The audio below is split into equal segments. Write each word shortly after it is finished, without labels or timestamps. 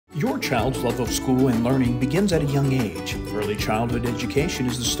Your child's love of school and learning begins at a young age. Early childhood education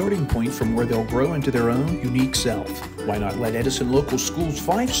is the starting point from where they'll grow into their own unique self. Why not let Edison Local Schools'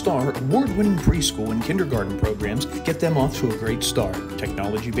 5-star, award-winning preschool and kindergarten programs get them off to a great start?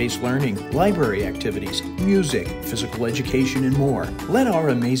 Technology-based learning, library activities, music, physical education, and more. Let our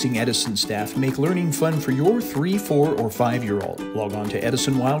amazing Edison staff make learning fun for your 3, 4, or 5-year-old. Log on to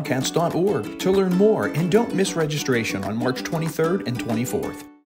edisonwildcats.org to learn more, and don't miss registration on March 23rd and 24th.